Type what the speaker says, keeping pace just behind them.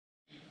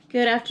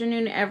Good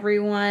afternoon,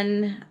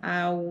 everyone.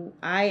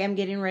 I am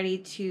getting ready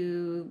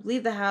to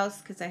leave the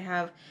house because I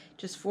have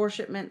just 4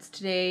 shipments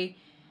today.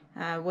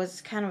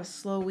 Was kind of a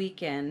slow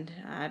weekend.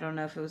 I don't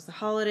know if it was the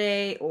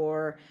holiday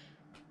or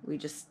we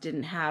just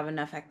didn't have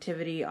enough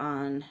activity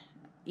on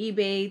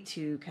eBay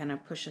to kind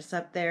of push us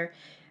up there.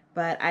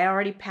 But I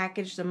already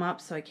packaged them up,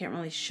 so I can't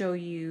really show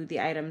you the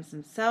items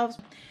themselves.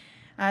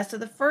 So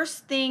the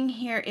first thing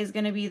here is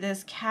going to be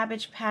this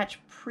Cabbage Patch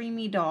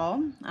Preemie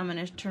doll. I'm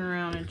going to turn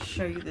around and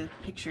show you the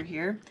picture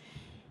here.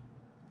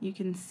 You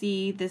can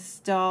see this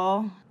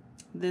doll.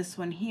 This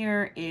one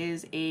here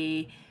is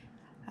a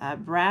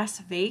brass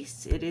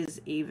vase. It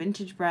is a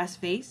vintage brass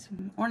vase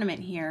ornament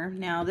here.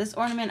 Now this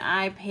ornament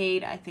I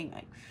paid, I think,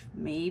 like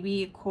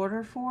maybe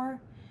 $1/4 for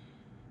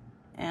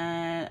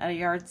at a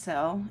yard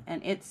sale,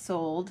 and it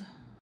sold.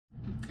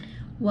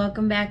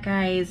 Welcome back,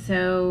 guys.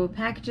 So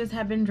packages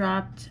have been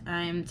dropped.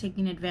 I'm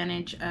taking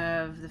advantage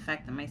of the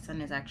fact that my son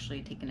is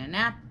actually taking a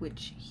nap,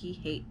 which he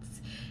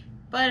hates,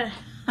 but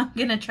I'm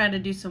gonna try to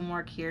do some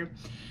work here.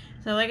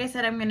 So like I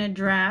said, I'm gonna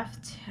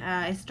draft.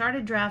 I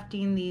started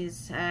drafting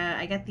these.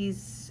 I got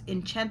these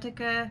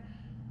Enchantica,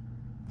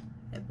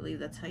 I believe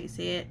that's how you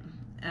say it,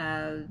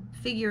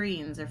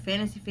 figurines or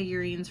fantasy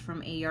figurines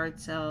from a yard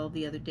sale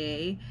the other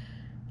day.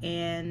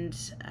 And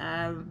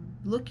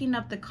looking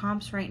up the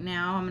comps right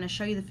now, I'm going to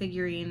show you the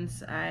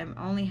figurines. I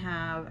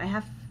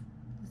have,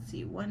 let's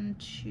see, 1,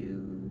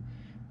 2,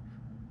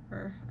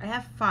 I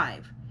have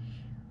 5.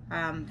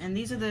 And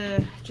these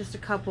are just a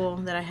couple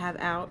that I have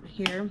out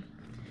here.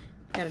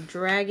 Got a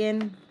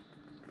dragon,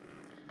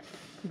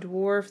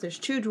 dwarf, there's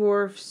 2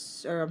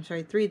 dwarfs, or I'm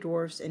sorry, 3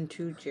 dwarfs and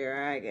 2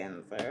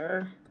 dragons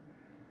there.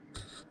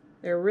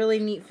 They're really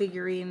neat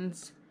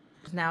figurines.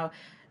 Now,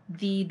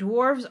 the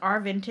dwarves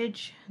are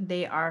vintage.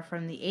 They are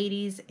from the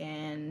 80s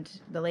and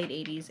the late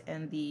 80s,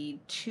 and the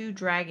 2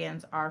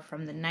 dragons are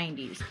from the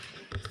 90s.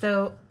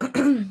 So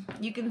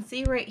you can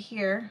see right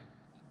here,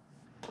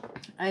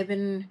 I've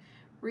been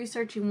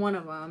researching one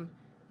of them,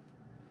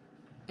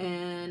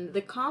 and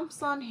the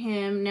comps on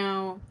him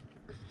now,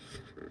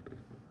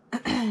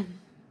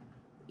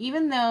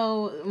 even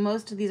though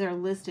most of these are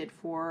listed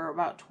for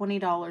about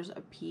 $20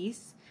 a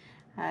piece,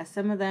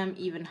 some of them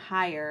even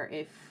higher.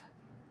 If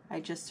I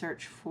just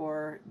search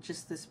for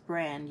just this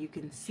brand, you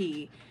can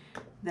see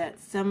that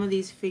some of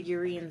these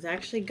figurines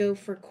actually go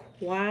for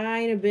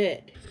quite a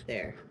bit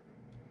there.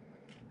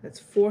 That's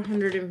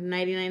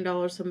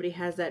 $499 somebody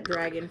has that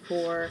dragon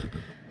for.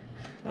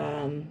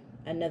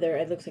 Another,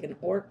 it looks like an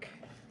orc,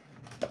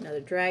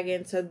 another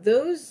dragon. So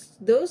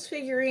those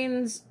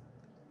figurines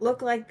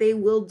look like they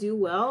will do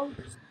well.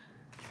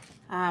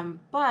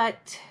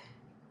 But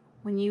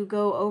when you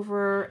go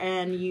over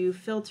and you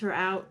filter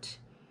out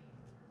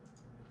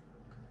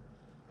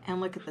and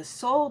look at the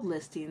sold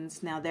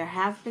listings, now there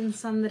have been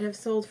some that have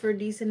sold for a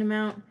decent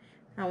amount.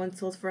 That one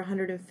sold for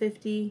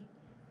 $150.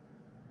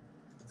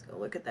 Let's go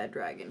look at that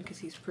dragon because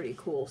he's pretty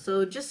cool.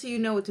 So just so you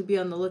know what to be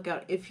on the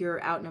lookout if you're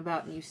out and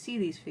about and you see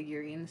these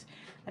figurines.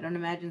 I don't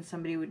imagine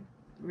somebody would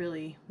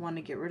really want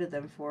to get rid of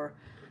them for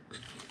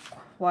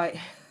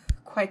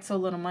quite so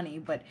little money,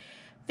 but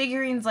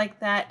figurines like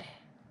that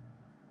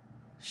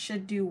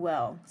should do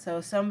well.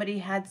 So somebody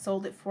had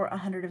sold it for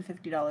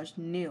 $150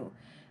 new.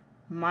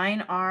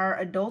 Mine are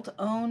adult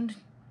owned,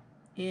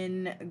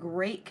 in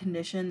great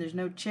condition. There's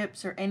no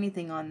chips or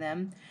anything on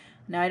them.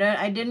 Now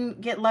I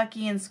didn't get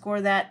lucky and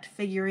score that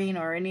figurine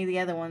or any of the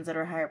other ones that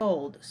are higher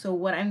sold. So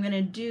what I'm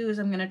gonna do is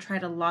I'm gonna try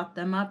to lot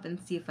them up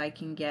and see if I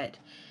can get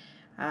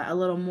a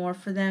little more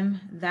for them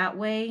that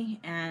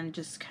way, and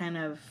just kind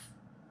of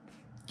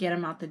get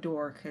them out the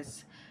door,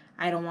 because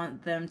I don't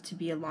want them to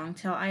be a long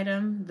tail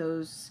item.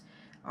 Those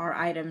are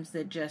items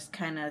that just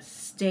kind of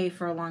stay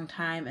for a long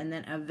time and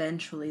then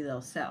eventually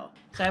they'll sell.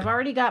 So I've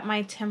already got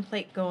my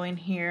template going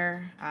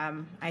here.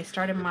 I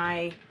started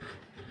my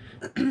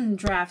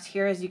draft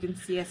here. As you can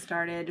see, I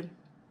started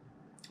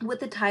with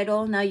the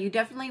title. Now you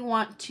definitely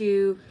want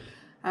to,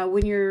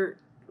 when you're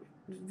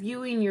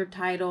viewing your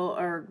title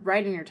or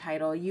writing your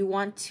title, you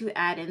want to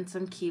add in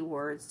some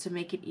keywords to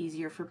make it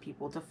easier for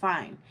people to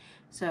find.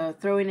 So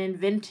throwing in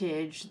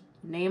vintage,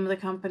 name of the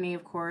company,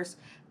 of course,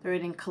 throw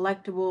it in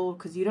collectible,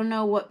 because you don't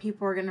know what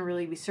people are going to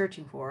really be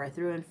searching for. I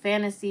threw in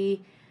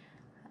fantasy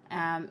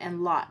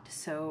and lot.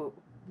 So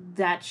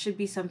that should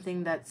be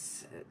something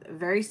that's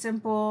very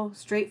simple,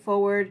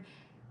 straightforward.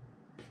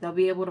 They'll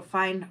be able to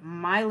find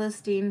my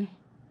listing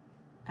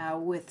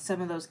with some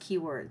of those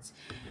keywords.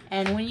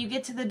 And when you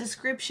get to the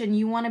description,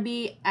 you want to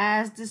be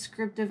as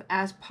descriptive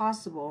as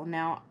possible.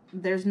 Now,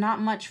 there's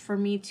not much for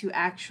me to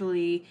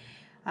actually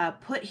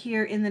put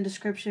here in the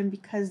description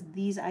because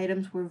these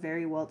items were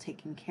very well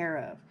taken care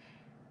of.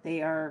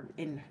 They are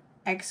in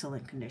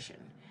excellent condition.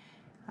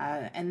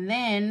 And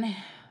then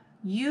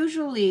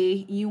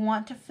usually you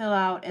want to fill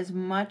out as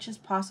much as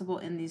possible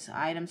in these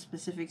item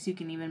specifics. You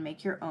can even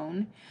make your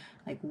own,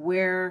 like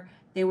where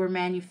they were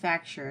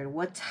manufactured,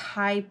 what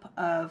type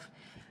of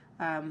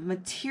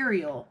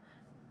material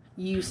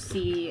you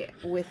see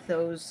with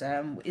those.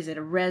 Is it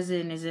a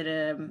resin? Is it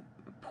a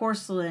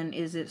porcelain?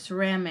 Is it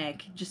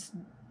ceramic? Just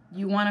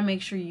you want to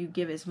make sure you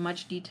give as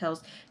much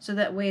details so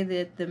that way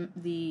that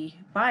the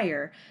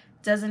buyer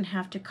doesn't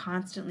have to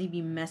constantly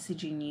be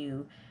messaging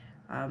you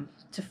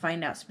to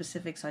find out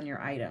specifics on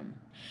your item.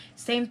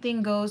 Same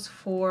thing goes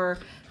for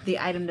the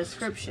item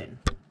description.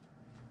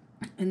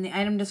 In the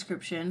item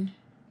description,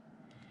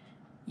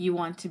 you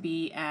want to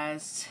be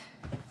as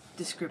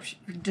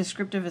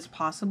descriptive as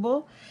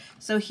possible.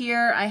 So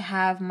here I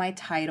have my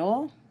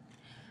title.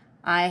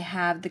 I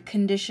have the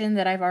condition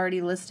that I've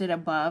already listed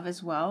above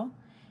as well.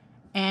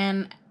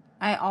 And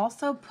I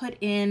also put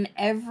in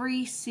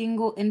every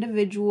single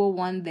individual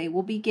one they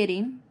will be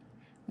getting,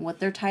 what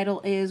their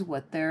title is,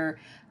 what their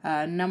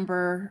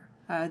number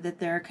that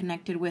they're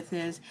connected with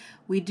is.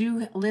 We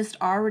do list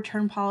our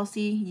return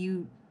policy.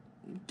 You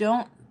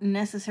don't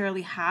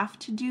necessarily have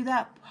to do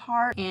that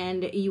part,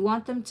 and you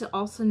want them to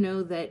also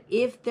know that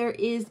if there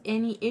is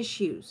any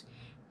issues,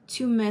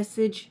 to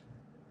message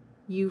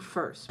you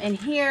first. And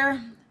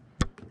here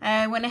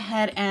I went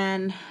ahead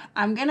and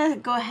I'm gonna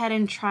go ahead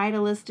and try to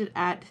list it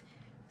at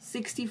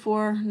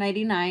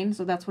 $64.99,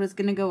 so that's what it's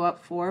gonna go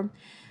up for.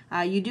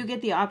 You do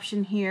get the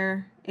option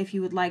here if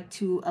you would like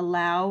to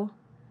allow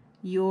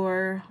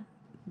your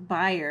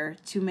buyer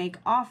to make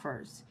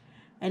offers,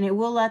 and it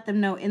will let them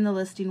know in the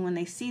listing when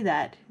they see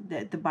that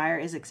the buyer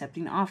is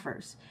accepting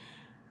offers.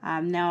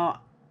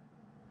 Now,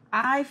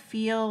 I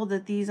feel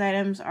that these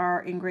items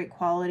are in great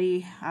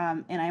quality,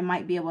 and I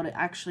might be able to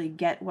actually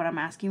get what I'm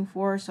asking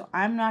for, so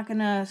I'm not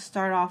gonna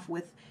start off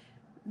with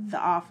the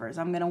offers.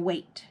 I'm gonna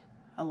wait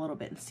a little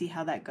bit and see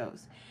how that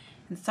goes.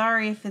 And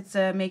sorry if it's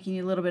making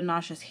you a little bit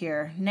nauseous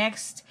here.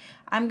 Next,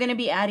 I'm gonna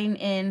be adding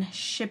in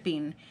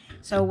shipping.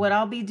 So what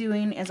I'll be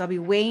doing is I'll be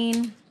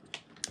weighing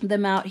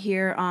them out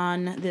here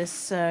on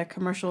this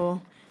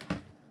commercial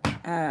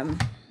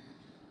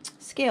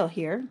scale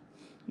here.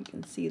 You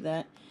can see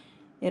that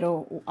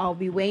I'll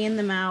be weighing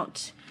them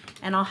out,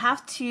 and I'll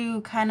have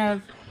to kind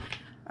of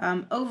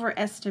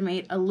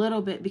overestimate a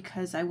little bit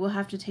because I will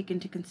have to take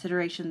into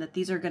consideration that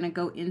these are going to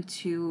go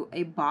into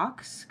a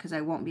box because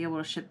I won't be able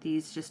to ship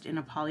these just in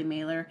a poly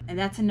mailer. And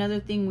that's another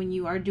thing when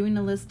you are doing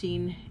a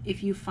listing.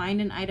 If you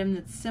find an item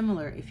that's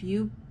similar, if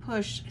you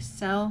push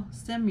sell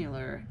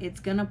similar, it's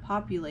going to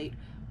populate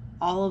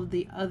all of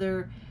the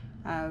other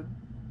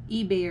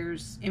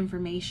eBayers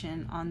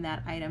information on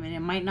that item, and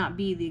it might not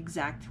be the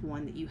exact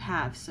one that you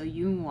have, so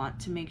you want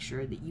to make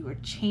sure that you are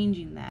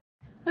changing that.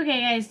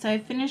 Okay guys, so I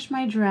finished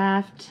my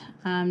draft.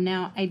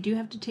 Now I do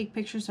have to take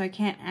pictures, so I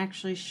can't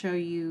actually show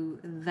you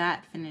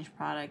that finished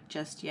product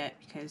just yet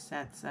because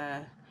that's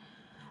a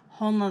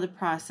whole nother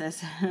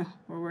process.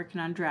 We're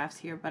working on drafts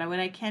here, but what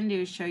I can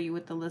do is show you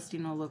what the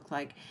listing will look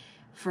like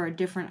for a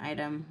different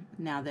item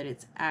now that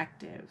it's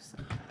active. So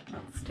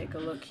let's take a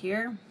look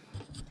here.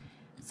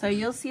 So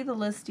you'll see the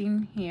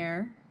listing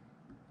here.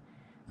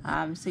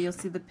 So you'll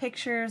see the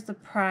pictures, the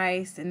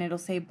price, and it'll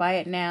say buy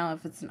it now.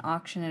 If it's an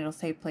auction, it'll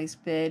say place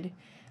bid.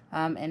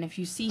 And if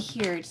you see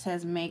here, it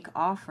says make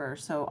offer.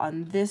 So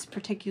on this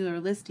particular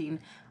listing,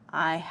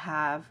 I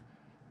have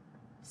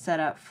set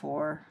up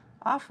for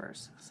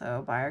offers. So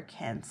a buyer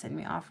can send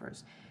me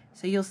offers.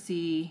 So you'll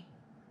see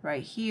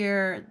right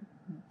here,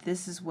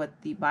 this is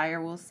what the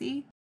buyer will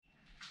see.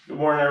 Good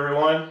morning,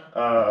 everyone.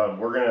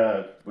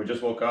 We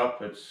just woke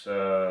up. It's right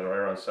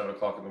around 7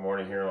 o'clock in the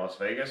morning here in Las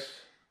Vegas.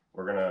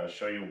 We're gonna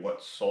show you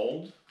what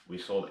sold. We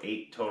sold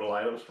 8 total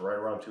items for right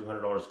around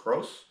 $200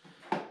 gross,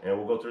 and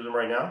we'll go through them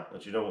right now,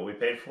 let you know what we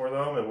paid for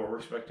them and what we're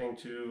expecting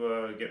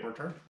to get in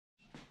return.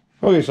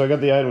 Okay, so I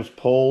got the items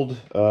pulled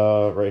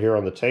right here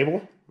on the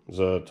table. There's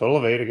a total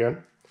of 8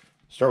 again.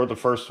 Start with the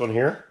first one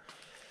here.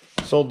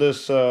 Sold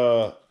this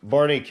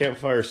Barney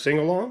campfire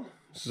sing-along.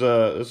 This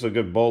is a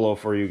good bolo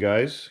for you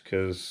guys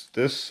because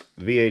this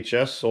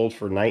VHS sold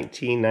for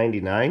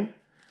 $19.99.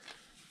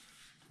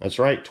 That's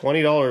right,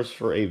 $20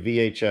 for a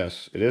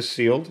VHS. It is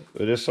sealed.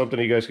 It is something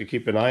you guys could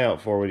keep an eye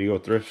out for when you go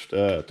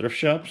thrift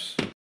shops.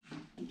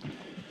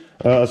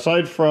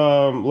 Aside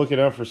from looking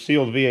out for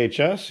sealed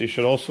VHS, you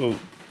should also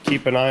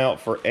keep an eye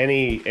out for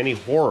any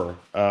horror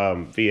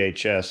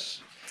VHS,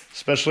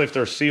 especially if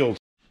they're sealed.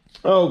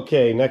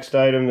 Okay, next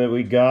item that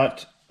we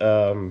got.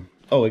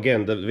 Oh,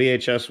 again, the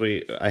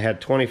VHS I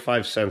had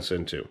 25 cents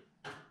into,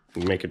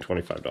 making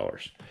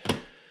 $25.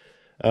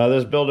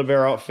 This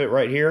Build-A-Bear outfit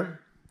right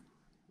here.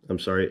 I'm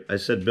sorry, I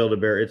said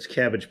Build-A-Bear. It's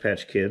Cabbage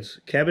Patch Kids.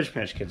 Cabbage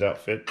Patch Kids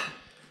outfit.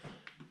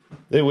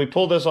 We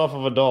pulled this off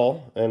of a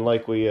doll, and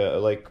like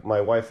my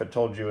wife had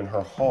told you in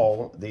her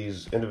haul,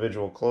 these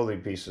individual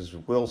clothing pieces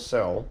will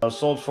sell.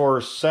 Sold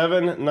for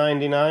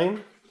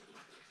 $7.99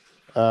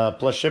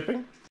 plus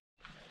shipping.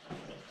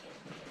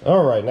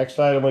 All right, next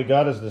item we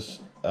got is this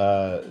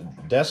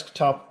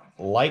desktop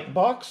light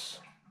box.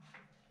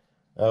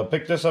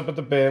 Picked this up at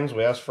the bins.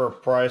 We asked for a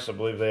price. I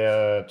believe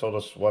they told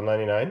us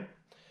 $1.99.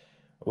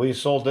 We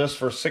sold this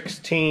for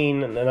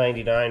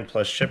 $16.99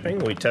 plus shipping.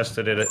 We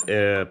tested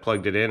it,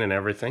 plugged it in and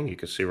everything. You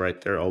can see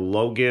right there, a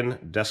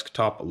Logan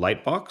desktop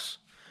light box.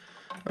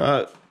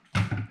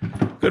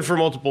 Good for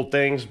multiple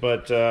things,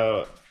 but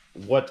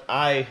what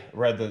I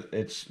read that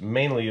it's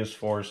mainly used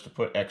for is to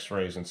put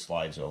x-rays and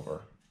slides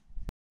over.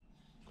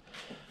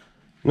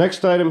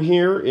 Next item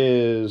here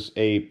is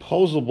a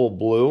posable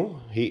blue.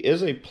 He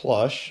is a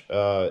plush.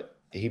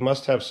 He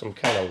must have some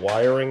kind of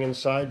wiring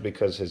inside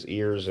because his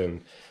ears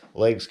and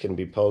legs can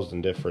be posed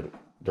in different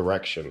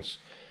directions.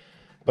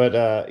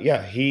 But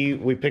yeah,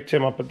 we picked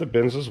him up at the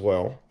bins as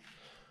well.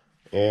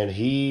 And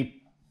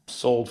he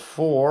sold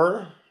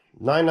for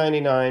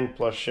 $9.99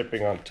 plus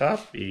shipping on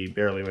top. He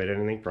barely weighed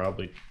anything.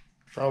 Probably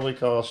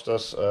cost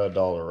us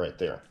 $1 right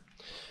there.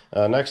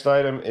 Next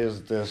item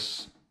is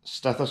this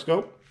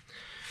stethoscope.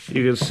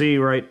 You can see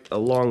right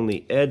along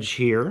the edge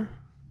here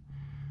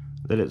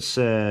that it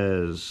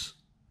says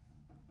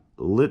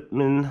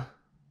Littman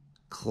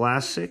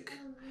Classic.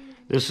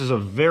 This is a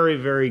very,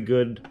 very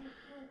good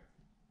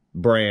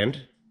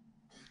brand.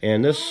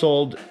 And this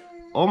sold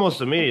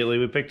almost immediately.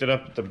 We picked it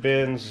up at the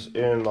bins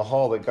in the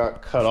haul that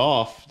got cut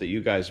off that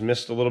you guys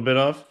missed a little bit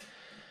of.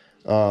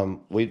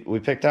 We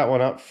picked that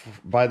one up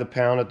by the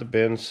pound at the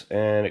bins,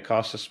 and it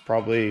cost us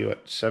probably,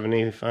 what,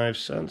 75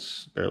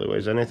 cents? Barely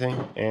weighs anything.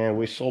 And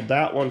we sold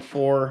that one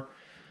for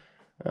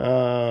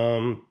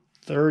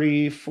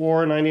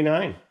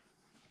 $34.99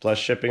 plus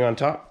shipping on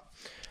top.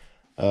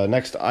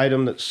 Next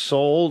item that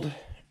sold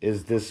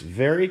is this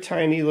very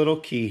tiny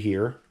little key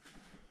here.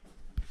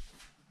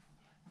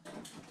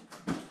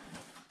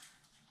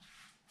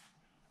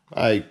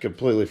 I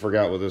completely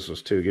forgot what this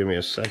was too. Give me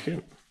a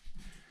second.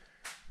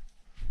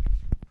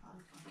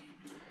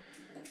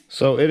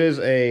 So it is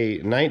a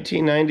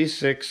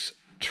 1996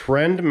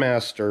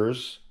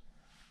 Trendmasters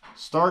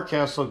Star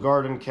Castle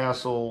Garden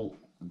Castle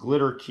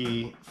glitter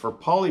key for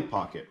Polly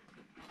Pocket.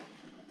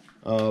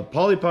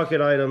 Polly Pocket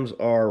items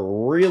are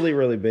really,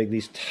 really big.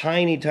 These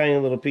tiny, tiny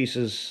little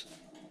pieces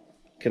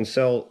can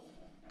sell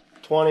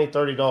 $20,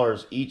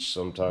 $30 each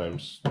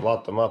sometimes.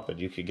 Lot them up and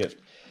you could get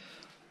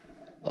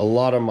a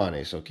lot of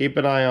money. So keep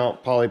an eye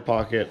out, Polly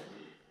Pocket.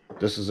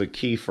 This is a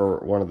key for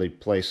one of the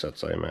play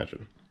sets, I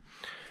imagine.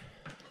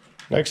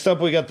 Next up,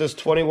 we got this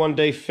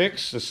 21-day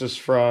fix. This is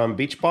from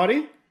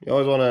Beachbody. You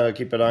always want to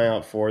keep an eye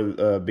out for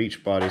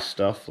Beachbody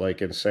stuff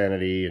like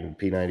Insanity and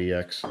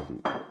P90X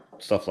and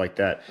stuff like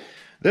that.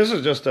 This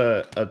is just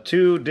a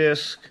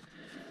 2-disc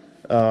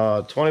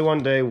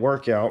 21-day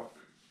workout.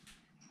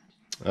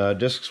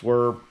 Discs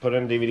were put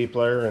in a DVD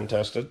player and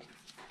tested.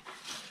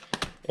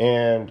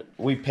 And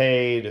we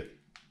paid,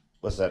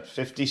 what's that,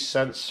 50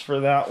 cents for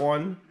that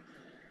one.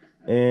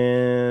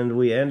 And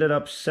we ended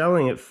up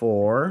selling it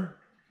for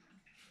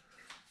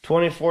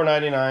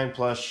 $24.99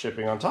 plus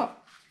shipping on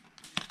top.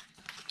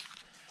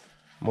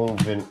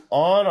 Moving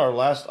on, our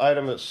last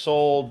item that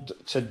sold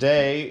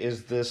today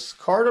is this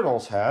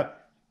Cardinals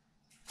hat.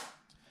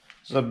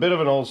 It's a bit of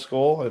an old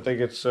school. I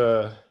think it's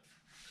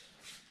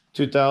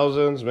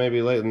 2000s,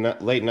 maybe late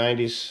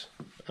 90s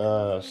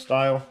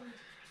style.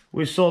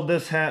 We sold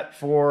this hat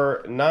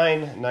for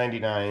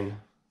 $9.99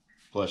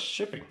 plus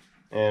shipping.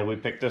 And we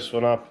picked this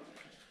one up.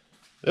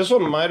 This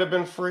one might have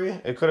been free.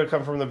 It could have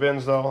come from the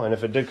bins though. And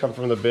if it did come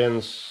from the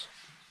bins,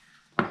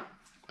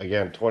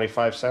 again,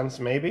 25 cents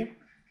maybe.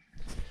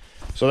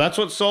 So that's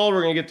what sold.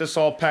 We're going to get this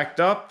all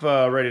packed up,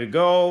 ready to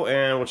go.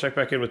 And we'll check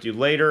back in with you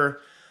later.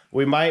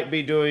 We might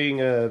be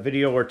doing a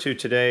video or two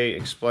today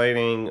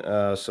explaining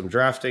some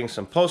drafting,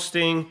 some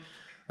posting,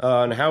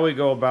 and how we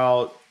go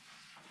about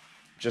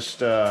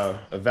just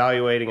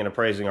evaluating and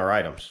appraising our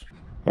items.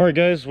 All right,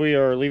 guys, we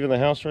are leaving the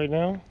house right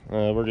now.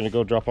 We're going to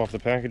go drop off the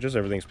packages.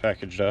 Everything's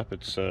packaged up.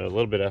 It's a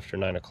little bit after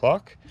 9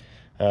 o'clock.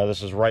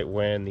 This is right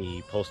when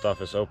the post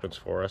office opens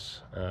for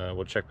us.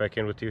 We'll check back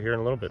in with you here in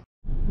a little bit.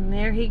 And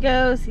there he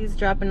goes. He's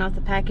dropping off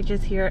the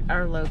packages here at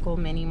our local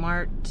mini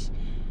mart.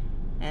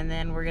 And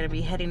then we're going to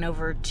be heading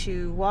over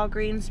to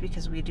Walgreens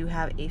because we do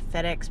have a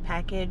FedEx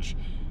package.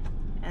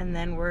 And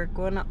then we're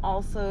going to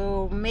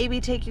also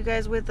maybe take you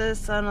guys with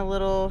us on a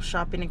little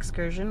shopping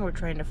excursion. We're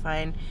trying to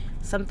find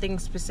something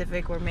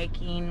specific. We're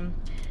making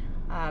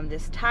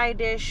this Thai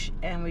dish,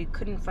 and we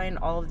couldn't find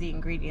all of the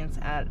ingredients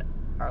at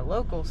our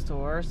local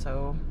store,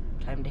 so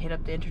time to hit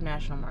up the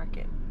international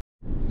market.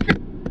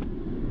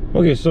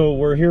 Okay, so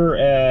we're here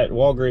at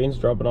Walgreens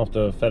dropping off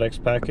the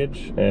FedEx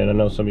package, and I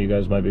know some of you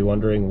guys might be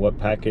wondering what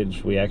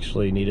package we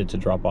actually needed to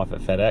drop off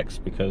at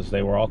FedEx because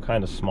they were all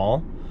kind of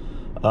small.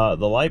 The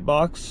light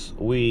box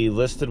we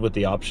listed with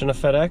the option of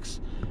FedEx,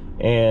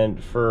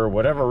 and for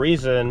whatever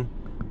reason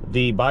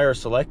the buyer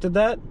selected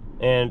that,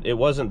 and it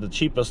wasn't the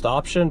cheapest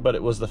option, but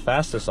it was the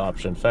fastest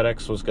option.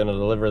 FedEx was going to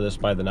deliver this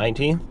by the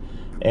 19th,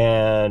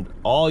 and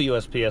all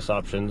USPS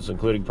options,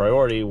 including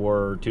priority,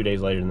 were 2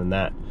 days later than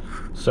that.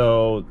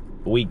 So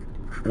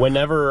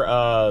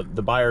whenever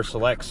the buyer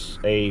selects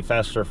a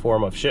faster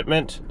form of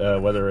shipment,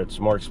 whether it's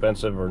more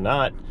expensive or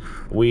not,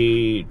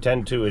 we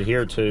tend to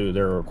adhere to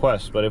their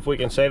request. But if we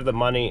can save the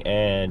money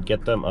and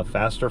get them a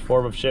faster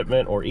form of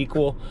shipment or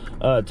equal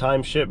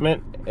time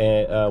shipment,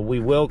 we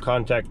will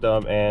contact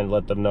them and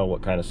let them know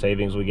what kind of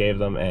savings we gave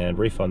them and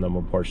refund them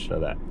a portion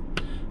of that.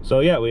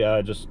 So yeah, we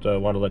just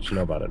want to let you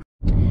know about it.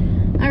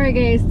 All right,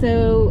 guys,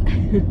 so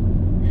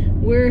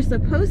we're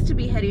supposed to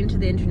be heading to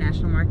the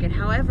international market.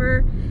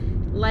 However,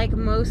 like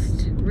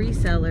most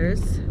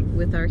resellers,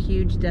 with our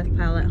huge death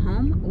pile at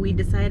home, we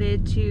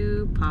decided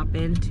to pop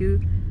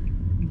into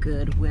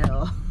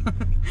Goodwill.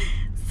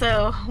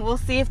 So we'll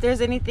see if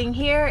there's anything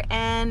here,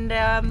 and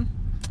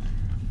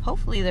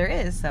hopefully there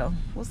is, so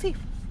we'll see.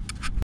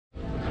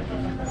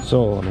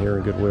 So I'm here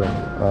in Goodwill.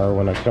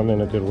 When I come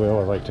into Goodwill,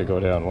 I like to go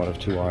down one of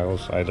two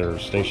aisles, either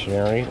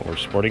stationery or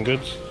sporting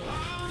goods.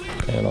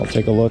 And I'll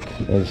take a look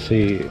and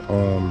see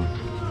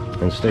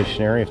in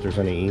stationery if there's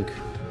any ink.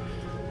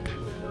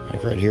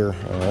 Like right here,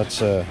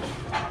 it's a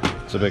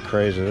bit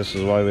crazy. This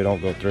is why we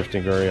don't go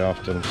thrifting very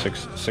often.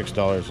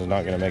 $6 is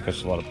not going to make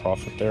us a lot of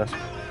profit there.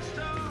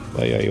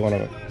 But yeah, you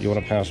want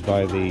to pass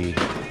by the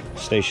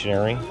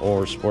stationery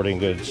or sporting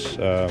goods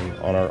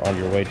on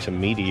your way to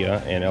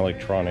media and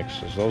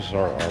electronics, as those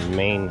are our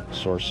main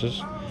sources.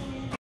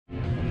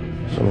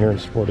 So I'm here in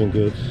sporting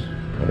goods.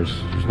 There's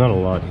not a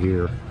lot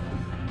here.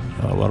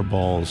 A lot of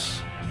balls,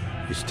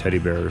 these teddy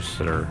bears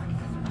that are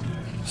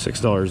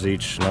 $6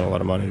 each. Not a lot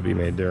of money to be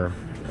made there.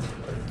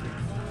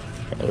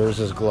 There's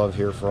this glove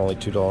here for only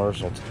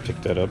 $2. I'll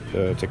pick that up,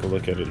 take a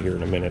look at it here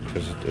in a minute,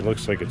 because it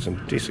looks like it's in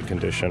decent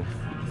condition.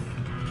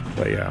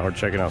 But yeah, we're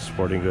checking out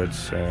sporting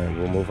goods and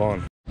we'll move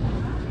on.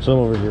 So I'm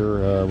over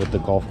here with the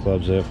golf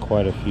clubs. They have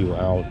quite a few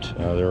out.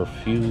 There are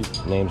a few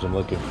names I'm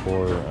looking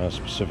for,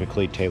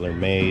 specifically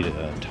TaylorMade,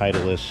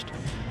 Titleist.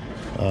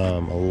 A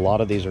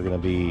lot of these are going to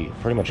be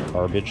pretty much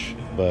garbage,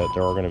 but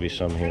there are going to be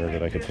some here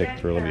that I could pick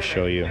through. Let me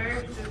show you.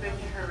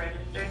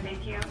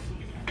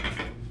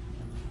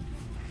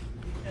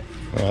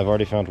 I've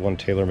already found one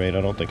TaylorMade.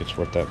 I don't think it's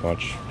worth that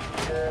much.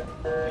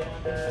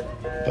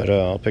 But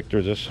I'll pick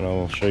through this and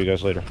I'll show you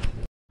guys later.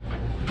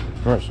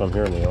 Alright, so I'm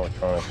here in the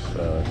electronics,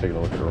 taking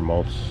a look at the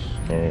remotes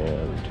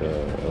and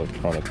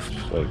electronics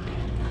like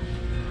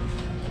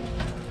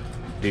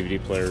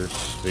DVD players,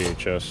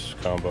 VHS,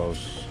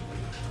 combos.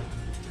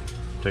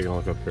 Taking a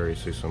look up here, you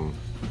see some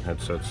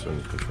headsets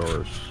and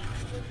controllers.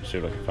 See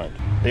what I can find.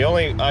 The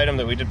only item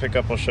that we did pick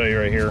up, I'll show you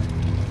right here.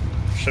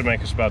 Should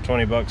make us about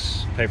 20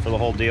 bucks, pay for the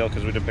whole deal,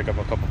 because we did pick up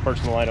a couple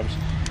personal items.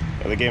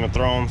 The Game of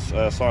Thrones,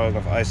 Song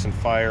of Ice and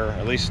Fire,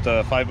 at least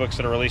 5 books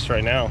that are released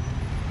right now.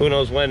 Who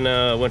knows when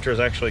winter is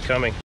actually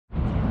coming.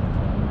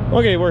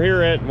 Okay, we're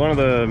here at one of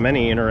the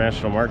many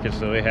international markets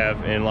that we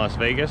have in Las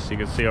Vegas. You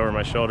can see over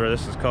my shoulder,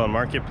 this is called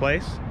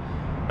Marketplace.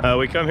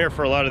 We come here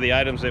for a lot of the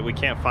items that we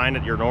can't find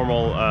at your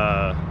normal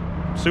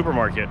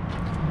supermarket.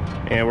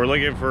 And we're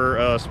looking for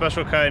a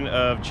special kind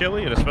of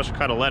chili and a special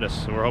kind of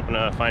lettuce, and we're hoping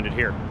to find it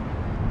here.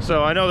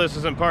 So I know this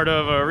isn't part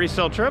of a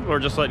resale trip, we're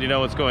just letting you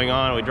know what's going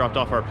on. We dropped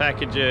off our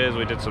packages,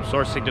 we did some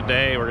sourcing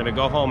today. We're gonna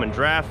go home and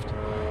draft,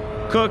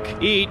 cook,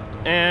 eat,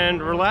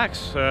 and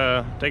relax.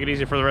 Take it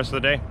easy for the rest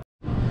of the day.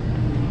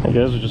 Hey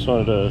guys, we just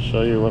wanted to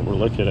show you what we're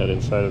looking at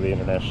inside of the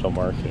international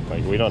market.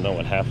 Like, we don't know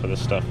what half of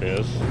this stuff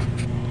is.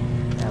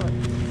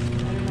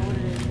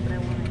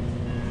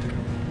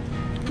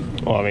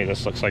 Well, I mean,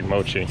 this looks like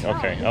mochi.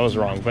 Okay, I was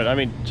wrong, but I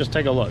mean, just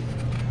take a look.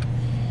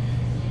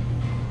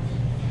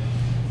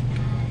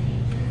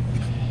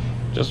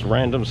 Just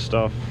random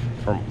stuff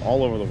from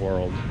all over the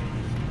world.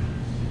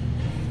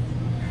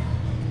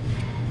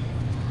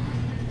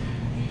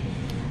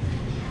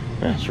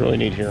 Yeah, it's really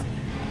neat here.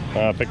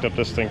 I picked up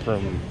this thing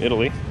from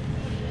Italy.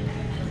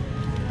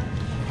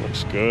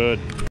 Looks good.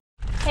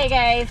 Hey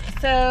guys,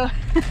 so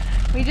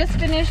we just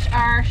finished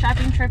our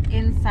shopping trip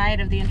inside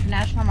of the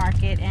international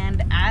market,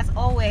 and as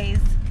always,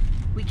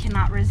 we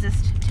cannot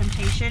resist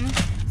temptation.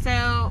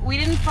 So we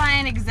didn't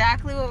find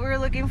exactly what we were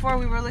looking for.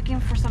 We were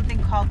looking for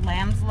something called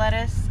lamb's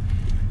lettuce.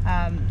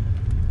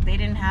 They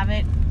didn't have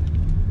it,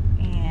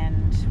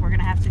 and we're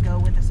gonna have to go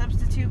with a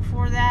substitute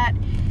for that.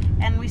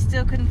 And we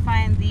still couldn't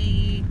find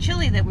the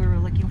chili that we were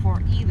looking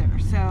for either,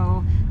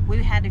 so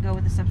we had to go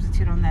with a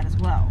substitute on that as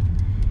well.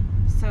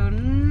 So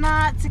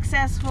not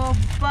successful,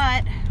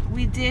 but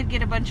we did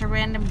get a bunch of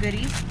random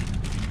goodies.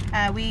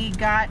 We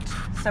got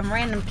some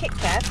random Kit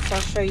Kats. I'll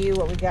show you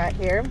what we got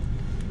here.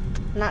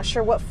 Not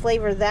sure what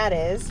flavor that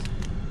is,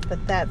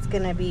 but that's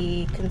gonna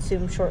be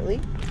consumed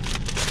shortly.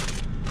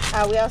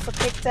 We also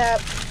picked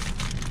up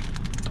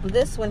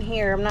this one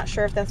here. I'm not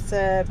sure if that's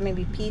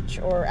maybe peach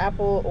or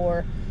apple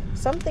or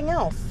something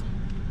else,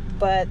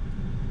 but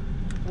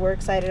we're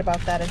excited about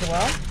that as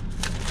well.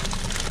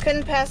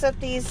 Couldn't pass up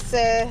these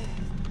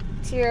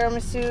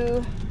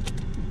tiramisu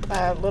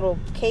little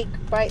cake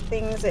bite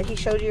things that he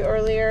showed you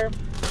earlier.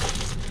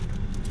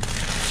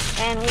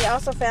 And we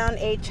also found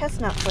a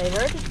chestnut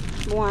flavored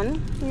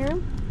one here.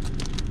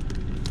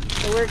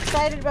 So we're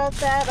excited about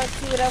that. Let's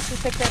see what else we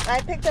picked up. I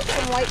picked up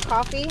some white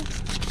coffee.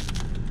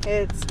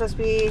 It's supposed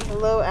to be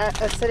low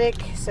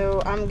acidic,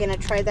 so I'm gonna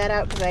try that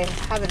out because I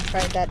haven't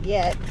tried that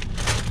yet.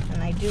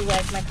 And I do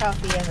like my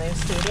coffee, as I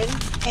stated.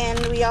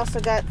 And we also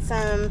got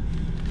some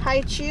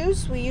high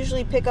chews. We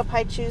usually pick up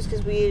high chews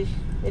because we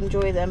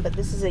enjoy them, but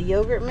this is a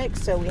yogurt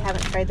mix, so we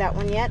haven't tried that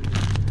one yet.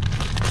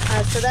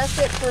 So that's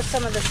it for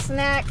some of the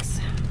snacks.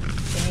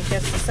 Give me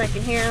just a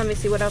second here. Let me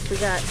see what else we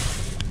got.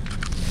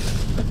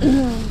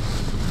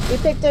 We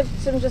picked up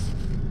some just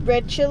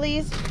red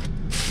chilies.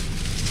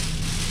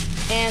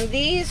 And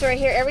these right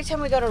here, every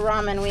time we go to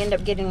ramen, we end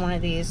up getting one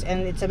of these.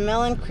 And it's a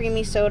melon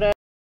creamy soda.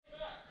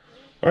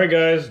 Alright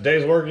guys,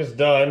 day's work is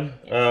done.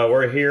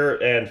 We're here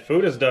and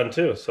food is done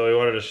too. So we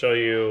wanted to show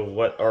you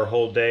what our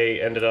whole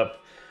day ended up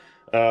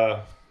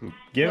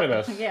giving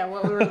us. Yeah,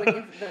 what we were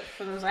looking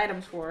for those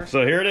items for.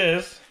 So here it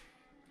is.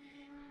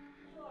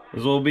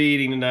 This is what we'll be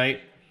eating tonight.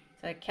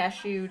 It's a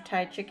cashew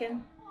Thai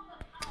chicken.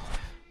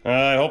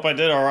 I hope I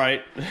did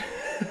alright.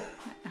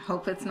 I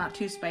hope it's not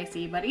too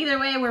spicy. But either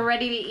way, we're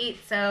ready to eat.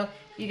 So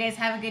you guys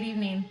have a good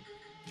evening.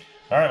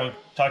 Alright, we'll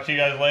talk to you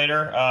guys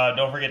later.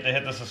 Don't forget to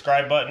hit the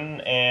subscribe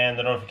button and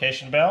the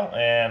notification bell.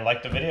 And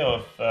like the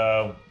video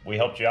if we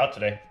helped you out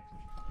today.